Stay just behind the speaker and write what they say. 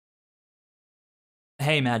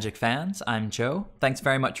Hey Magic fans, I'm Joe. Thanks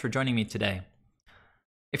very much for joining me today.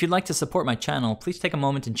 If you'd like to support my channel, please take a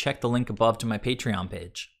moment and check the link above to my Patreon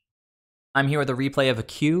page. I'm here with a replay of a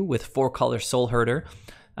queue with 4-color Soulherder.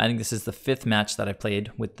 I think this is the 5th match that I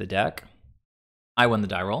played with the deck. I won the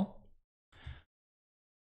die roll.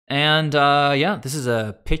 And yeah, this is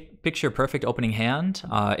a picture perfect opening hand.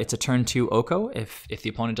 It's a turn 2 Oko if the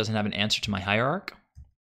opponent doesn't have an answer to my Hierarch.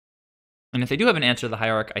 And if they do have an answer to the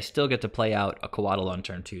Hierarch, I still get to play out a Coatl on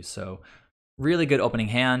turn 2. So really good opening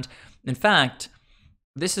hand. In fact,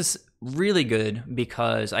 this is really good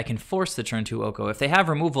because I can force the turn 2 Oko. If they have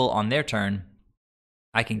removal on their turn,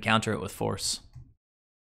 I can counter it with force.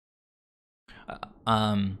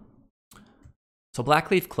 So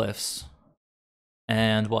Blackleaf Cliffs.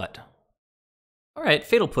 And what? All right,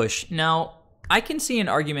 Fatal Push. Now, I can see an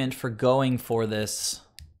argument for going for this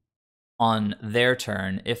on their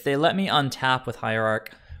turn. If they let me untap with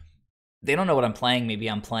Hierarch, they don't know what I'm playing. Maybe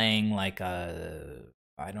I'm playing like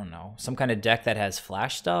I don't know, some kind of deck that has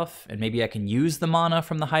flash stuff, and maybe I can use the mana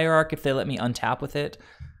from the Hierarch if they let me untap with it.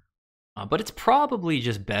 But it's probably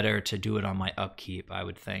just better to do it on my upkeep, I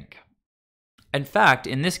would think. In fact,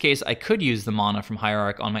 in this case, I could use the mana from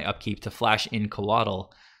Hierarch on my upkeep to flash in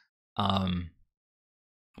Coatl.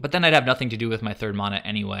 But then I'd have nothing to do with my 3rd mana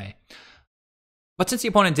anyway. But since the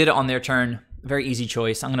opponent did it on their turn, very easy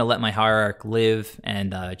choice. I'm going to let my Hierarch live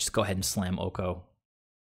and just go ahead and slam Oko.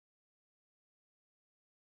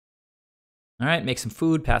 All right, make some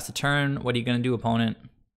food, pass the turn. What are you going to do, opponent?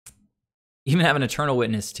 Even have an Eternal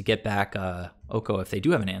Witness to get back Oko if they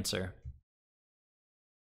do have an answer.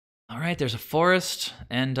 All right, there's a forest.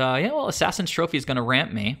 And yeah, well, Assassin's Trophy is going to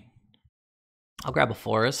ramp me. I'll grab a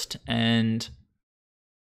forest, and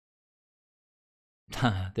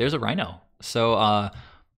there's a Rhino. So I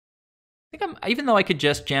think even though I could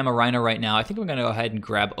just jam a Rhino right now, I think I'm going to go ahead and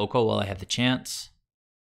grab Oko while I have the chance.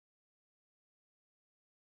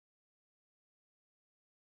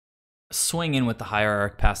 Swing in with the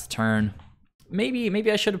Hierarch, pass the turn.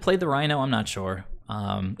 Maybe I should have played the Rhino. I'm not sure.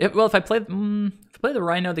 If I play the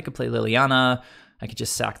Rhino, they could play Liliana. I could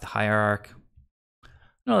just sack the Hierarch. I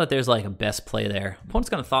don't know that there's like a best play there. Opponent's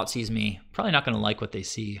going to Thoughtseize me. Probably not going to like what they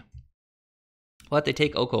see. But they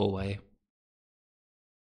take Oko away.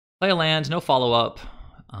 Play a land, no follow-up.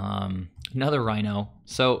 Another Rhino.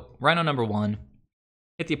 So Rhino number 1.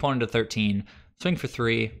 Hit the opponent to 13. Swing for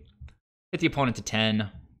 3. Hit the opponent to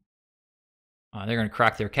 10. They're going to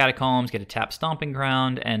crack their Catacombs, get a tap Stomping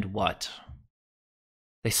Ground, and what?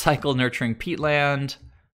 They cycle Nurturing Peatland.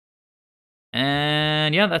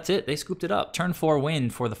 And yeah, that's it. They scooped it up. Turn 4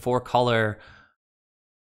 win for the 4-color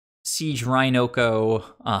Siege Rhinoco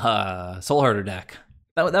Soulherder deck.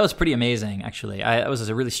 That was pretty amazing, actually. That was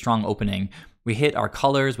a really strong opening. We hit our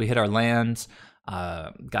colors, we hit our lands,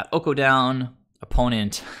 got Oko down.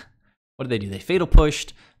 Opponent, what did they do? They Fatal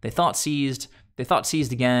Pushed, they Thoughtseized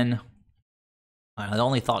again. They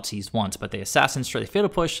only Thoughtseized once, but they Assassin's Trophy, they Fatal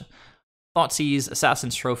Push, Thoughtseize,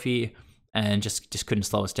 Assassin's Trophy, and just couldn't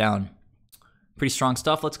slow us down. Pretty strong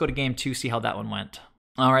stuff. Let's go to game 2, see how that one went.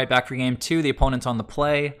 All right, back for game 2. The opponent's on the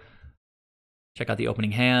play. Check out the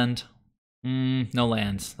opening hand. No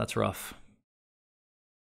lands. That's rough.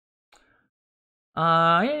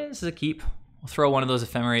 Yeah, this is a keep. We'll throw one of those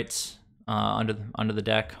Ephemerates under the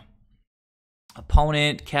deck.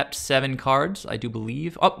 Opponent kept 7 cards, I do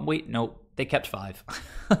believe. Oh, wait, no. They kept 5.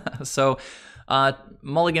 So,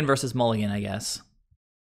 mulligan versus mulligan, I guess.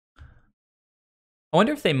 I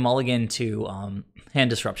wonder if they mulligan to hand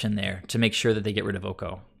disruption there to make sure that they get rid of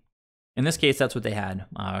Oko. In this case, that's what they had.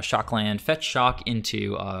 Shock land, fetch shock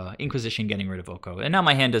into Inquisition, getting rid of Oko. And now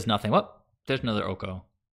my hand does nothing. Whoop, there's another Oko.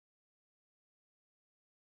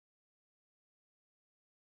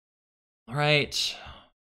 All right.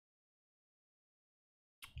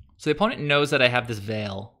 So the opponent knows that I have this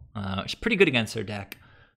Veil, which is pretty good against their deck.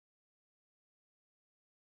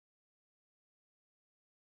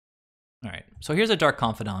 All right, so here's a Dark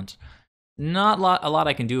Confidant. Not a lot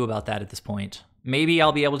I can do about that at this point. Maybe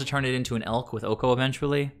I'll be able to turn it into an Elk with Oko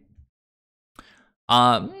eventually.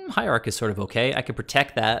 Hierarch is sort of okay. I could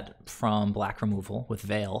protect that from black removal with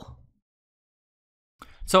Veil.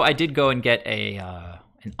 So I did go and get an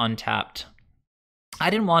untapped. I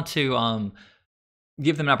didn't want to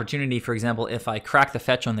give them an opportunity. For example, if I crack the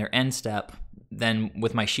fetch on their end step, then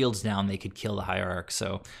with my shields down, they could kill the Hierarch.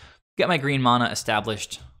 So get my green mana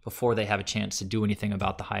established before they have a chance to do anything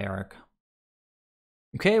about the Hierarch.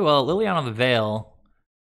 Okay, well, Liliana of the Veil,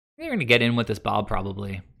 they're going to get in with this Bob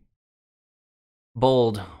probably.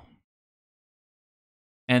 Bold.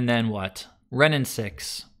 And then what? Renin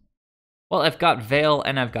 6. Well, I've got Veil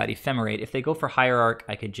and I've got Ephemerate. If they go for Hierarch,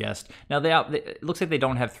 I could just... Now, it looks like they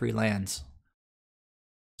don't have 3 lands.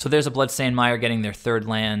 So there's a Bloodstained Mire getting their 3rd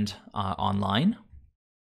land online.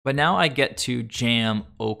 But now I get to jam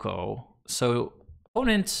Oko. So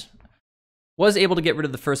opponent was able to get rid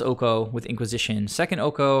of the first Oko with Inquisition. Second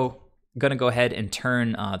Oko, gonna go ahead and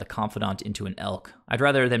turn the Confidant into an Elk. I'd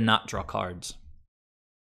rather them not draw cards.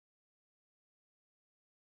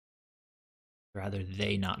 Rather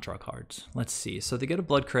they not draw cards. Let's see. So they get a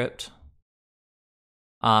Blood Crypt.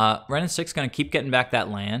 Ren and 6 gonna keep getting back that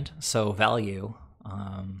land, so value.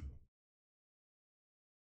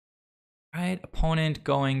 Right, opponent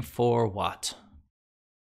going for what?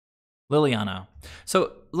 Liliana.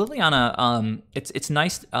 So Liliana, it's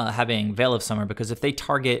nice having Veil of Summer, because if they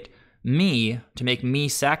target me to make me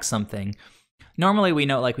sack something, normally we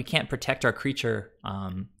know like we can't protect our creature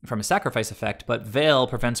from a sacrifice effect, but Veil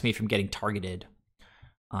prevents me from getting targeted.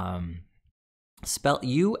 Spell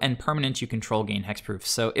you and permanents you control gain hexproof.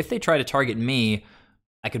 So if they try to target me,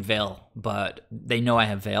 I could Veil, but they know I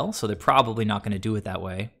have Veil, so they're probably not going to do it that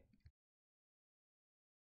way.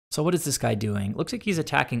 So what is this guy doing? Looks like he's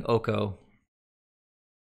attacking Oko.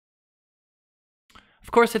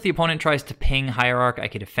 Of course, if the opponent tries to ping Hierarch, I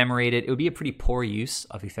could Ephemerate it. It would be a pretty poor use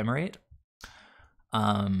of Ephemerate.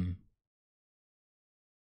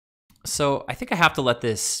 So I think I have to let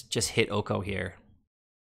this just hit Oko here.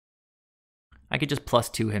 I could just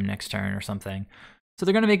 +2 him next turn or something. So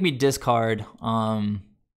they're going to make me discard.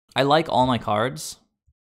 I like all my cards,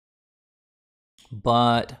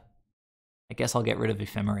 but I guess I'll get rid of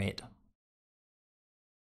Ephemerate.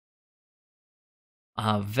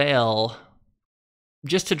 Veil,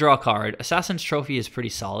 just to draw a card. Assassin's Trophy is pretty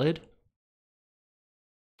solid.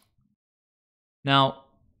 Now,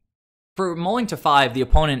 for mulling to 5, the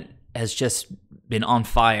opponent has just been on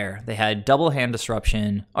fire. They had double hand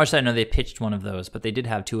disruption. Or sorry, no, they pitched one of those, but they did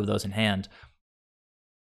have 2 of those in hand.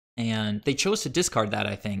 And they chose to discard that,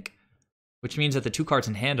 I think, which means that the 2 cards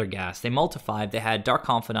in hand are gas. They mulled to 5. They had Dark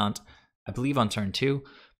Confidant, I believe, on turn 2.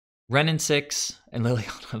 Ren in 6, and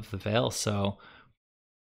Liliana of the Veil. So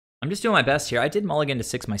I'm just doing my best here. I did mulligan to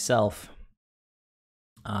 6 myself.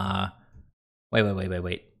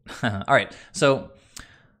 Wait. All right, so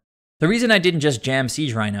the reason I didn't just jam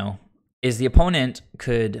Siege Rhino is the opponent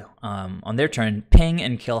could, on their turn, ping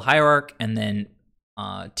and kill Hierarch, and then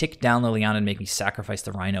tick down Liliana and make me sacrifice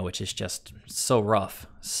the Rhino, which is just so rough.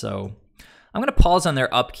 So I'm going to pause on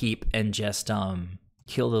their upkeep and just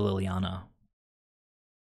kill the Liliana.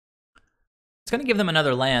 It's going to give them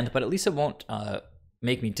another land, but at least it won't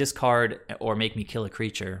make me discard or make me kill a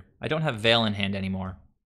creature. I don't have Veil in hand anymore.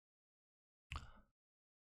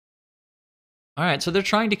 All right, so they're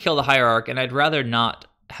trying to kill the Hierarch, and I'd rather not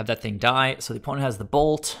have that thing die. So the opponent has the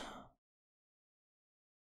Bolt.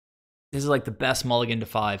 This is like the best mulligan to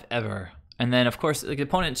 5 ever. And then, of course, the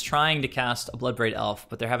opponent's trying to cast a Bloodbraid Elf,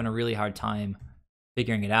 but they're having a really hard time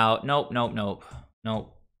figuring it out. Nope.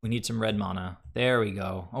 We need some red mana. There we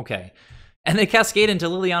go. Okay. And they cascade into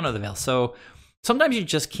Liliana of the Veil. So sometimes you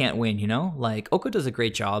just can't win, you know? Like, Oko does a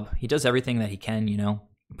great job. He does everything that he can, you know?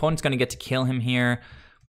 Opponent's going to get to kill him here.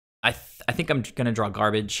 I think I'm going to draw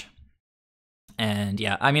garbage. And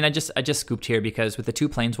yeah, I mean, I just scooped here because with the 2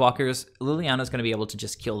 Planeswalkers, Liliana's going to be able to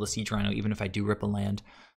just kill the Siege Rhino even if I do rip a land.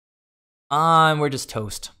 We're just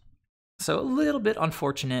toast. So a little bit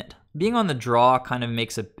unfortunate. Being on the draw kind of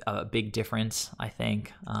makes a big difference, I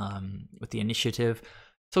think, with the initiative.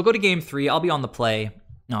 So go to game 3. I'll be on the play.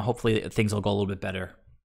 Hopefully things will go a little bit better.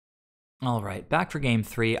 All right, back for game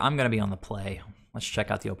 3. I'm going to be on the play. Let's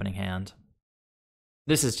check out the opening hand.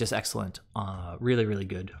 This is just excellent. Really, really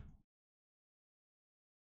good.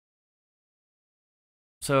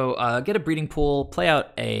 So get a Breeding Pool, play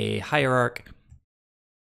out a Hierarch.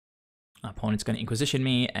 Opponent's going to Inquisition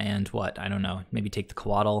me, and what? I don't know. Maybe take the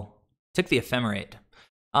Coatl. Took the Ephemerate.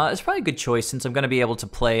 It's probably a good choice since I'm going to be able to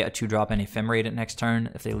play a 2-drop and Ephemerate it next turn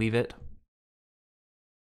if they leave it.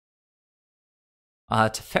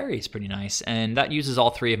 Teferi is pretty nice, and that uses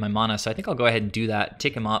all 3 of my mana, so I think I'll go ahead and do that.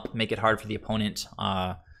 Tick him up, make it hard for the opponent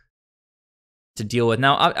to deal with.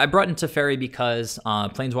 Now, I brought in Teferi because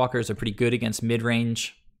Planeswalkers are pretty good against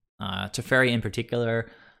mid-range. Teferi in particular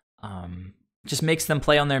just makes them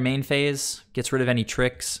play on their main phase, gets rid of any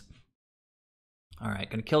tricks. All right,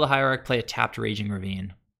 gonna kill the Hierarch, play a tapped Raging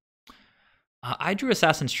Ravine. I drew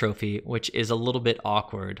Assassin's Trophy, which is a little bit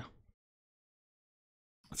awkward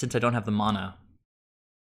since I don't have the mana.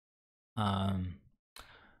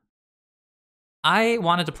 I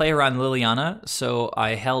wanted to play around Liliana, so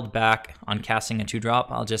I held back on casting a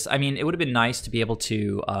 2-drop. I mean, it would have been nice to be able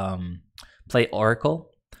to play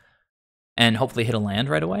Oracle and hopefully hit a land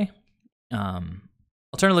right away.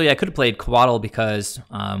 Alternatively, I could have played Coatl because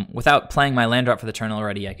without playing my land drop for the turn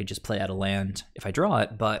already, I could just play out a land if I draw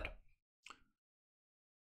it, but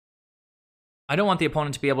I don't want the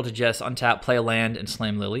opponent to be able to just untap, play a land, and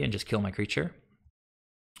slam Lily and just kill my creature.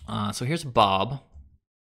 So here's Bob,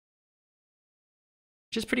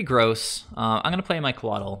 which is pretty gross. I'm going to play my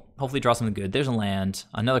Coatl, hopefully draw something good. There's a land.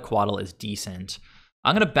 Another Coatl is decent.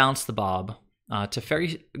 I'm going to bounce the Bob.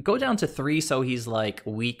 Teferi, go down to 3 so he's like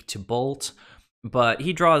weak to Bolt, but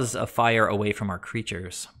he draws a fire away from our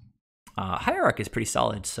creatures. Hierarch is pretty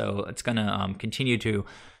solid, so it's going to continue to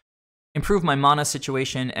improve my mana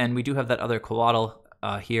situation, and we do have that other Coatl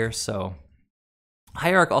here, so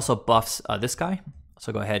Hierarch also buffs this guy,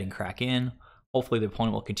 so go ahead and crack in. Hopefully the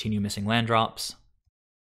opponent will continue missing land drops.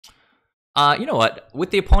 You know what?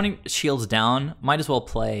 With the opponent shields down, might as well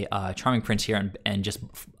play Charming Prince here and just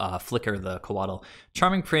flicker the Coatl.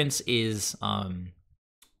 Charming Prince is,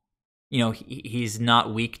 you know, he's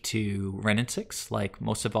not weak to Wrenn and 6 like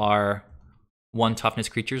most of our 1 toughness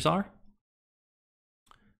creatures are.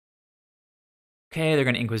 Okay, they're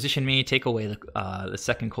going to Inquisition me, take away the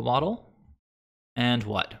second Coatl. And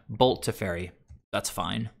what? Bolt Teferi. That's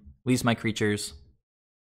fine. Leaves my creatures.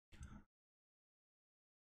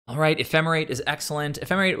 All right, Ephemerate is excellent.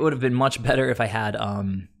 Ephemerate would have been much better if I had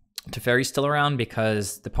Teferi still around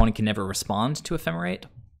because the opponent can never respond to Ephemerate.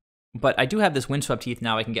 But I do have this Windswept Heath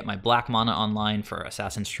now. I can get my black mana online for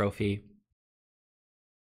Assassin's Trophy.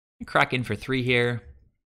 Crack in for 3 here.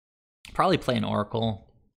 Probably play an Oracle.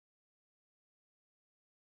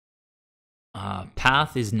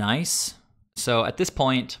 Path is nice. So at this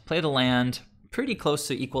point, play the land. Pretty close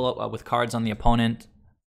to equal with cards on the opponent.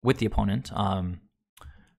 With the opponent.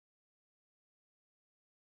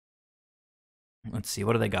 Let's see,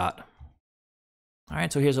 what do they got? All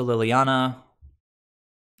right, so here's a Liliana.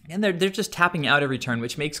 And they're just tapping out every turn,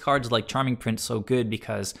 which makes cards like Charming Prince so good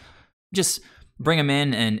because just bring them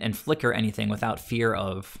in and flicker anything without fear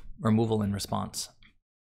of removal in response.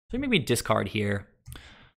 So maybe discard here.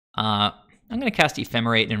 I'm going to cast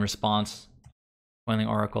Ephemerate in response. Coiling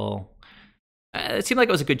Oracle. It seemed like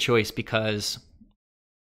it was a good choice because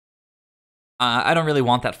I don't really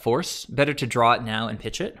want that force. Better to draw it now and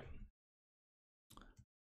pitch it.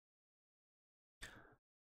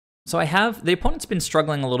 So I have, the opponent's been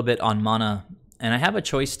struggling a little bit on mana, and I have a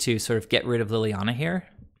choice to sort of get rid of Liliana here,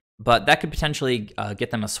 but that could potentially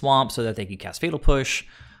get them a swamp so that they could cast Fatal Push,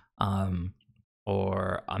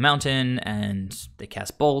 or a mountain, and they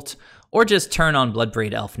cast Bolt, or just turn on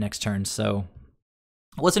Bloodbraid Elf next turn, so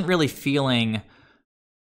I wasn't really feeling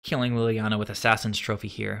killing Liliana with Assassin's Trophy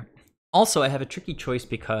here. Also, I have a tricky choice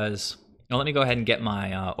because, well, let me go ahead and get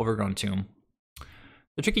my Overgrown Tomb.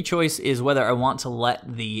 The tricky choice is whether I want to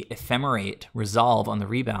let the Ephemerate resolve on the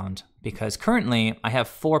rebound, because currently I have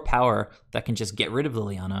 4 power that can just get rid of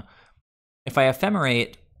Liliana. If I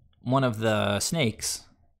Ephemerate one of the snakes,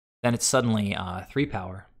 then it's suddenly 3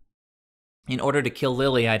 power. In order to kill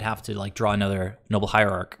Lily, I'd have to like draw another Noble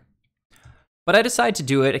Hierarch. But I decide to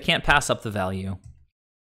do it. I can't pass up the value.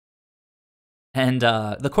 And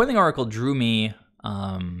the Coiling Oracle drew me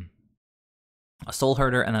a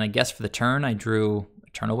Soulherder, and then I guess for the turn I drew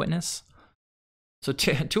Eternal Witness. So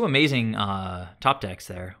two amazing top decks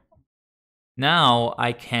there. Now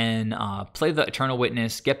I can play the Eternal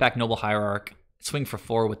Witness, get back Noble Hierarch, swing for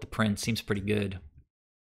 4 with the Prince. Seems pretty good. Of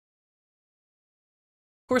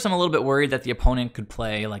course, I'm a little bit worried that the opponent could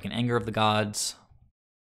play like an Anger of the Gods.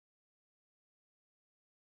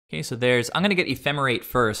 Okay, so I'm going to get Ephemerate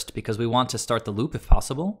first because we want to start the loop if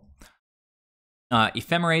possible.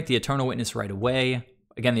 Ephemerate the Eternal Witness right away.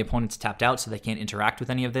 Again, the opponent's tapped out, so they can't interact with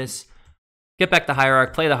any of this. Get back the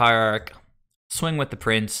Hierarch, play the Hierarch, swing with the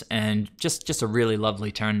Prince, and just a really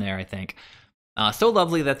lovely turn there, I think. So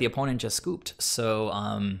lovely that the opponent just scooped. So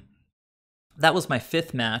that was my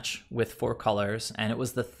 5th match with 4 colors, and it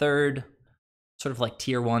was the 3rd sort of like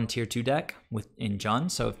tier 1, tier 2 deck in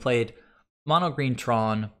Jund. So I've played Mono Green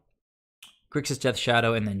Tron, Grixis Death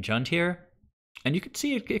Shadow, and then Jund here. And you can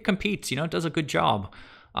see it competes, you know, it does a good job.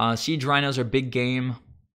 Siege Rhinos are big game.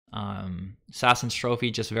 Assassin's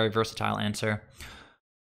Trophy, just a very versatile answer.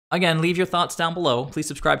 Again, leave your thoughts down below. Please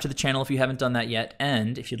subscribe to the channel if you haven't done that yet.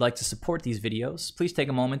 And if you'd like to support these videos, please take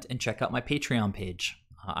a moment and check out my Patreon page.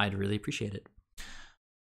 I'd really appreciate it.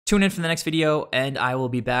 Tune in for the next video, and I will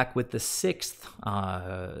be back with the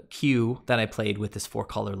 6th queue that I played with this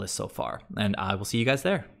 4-color list so far. And I will see you guys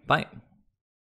there. Bye.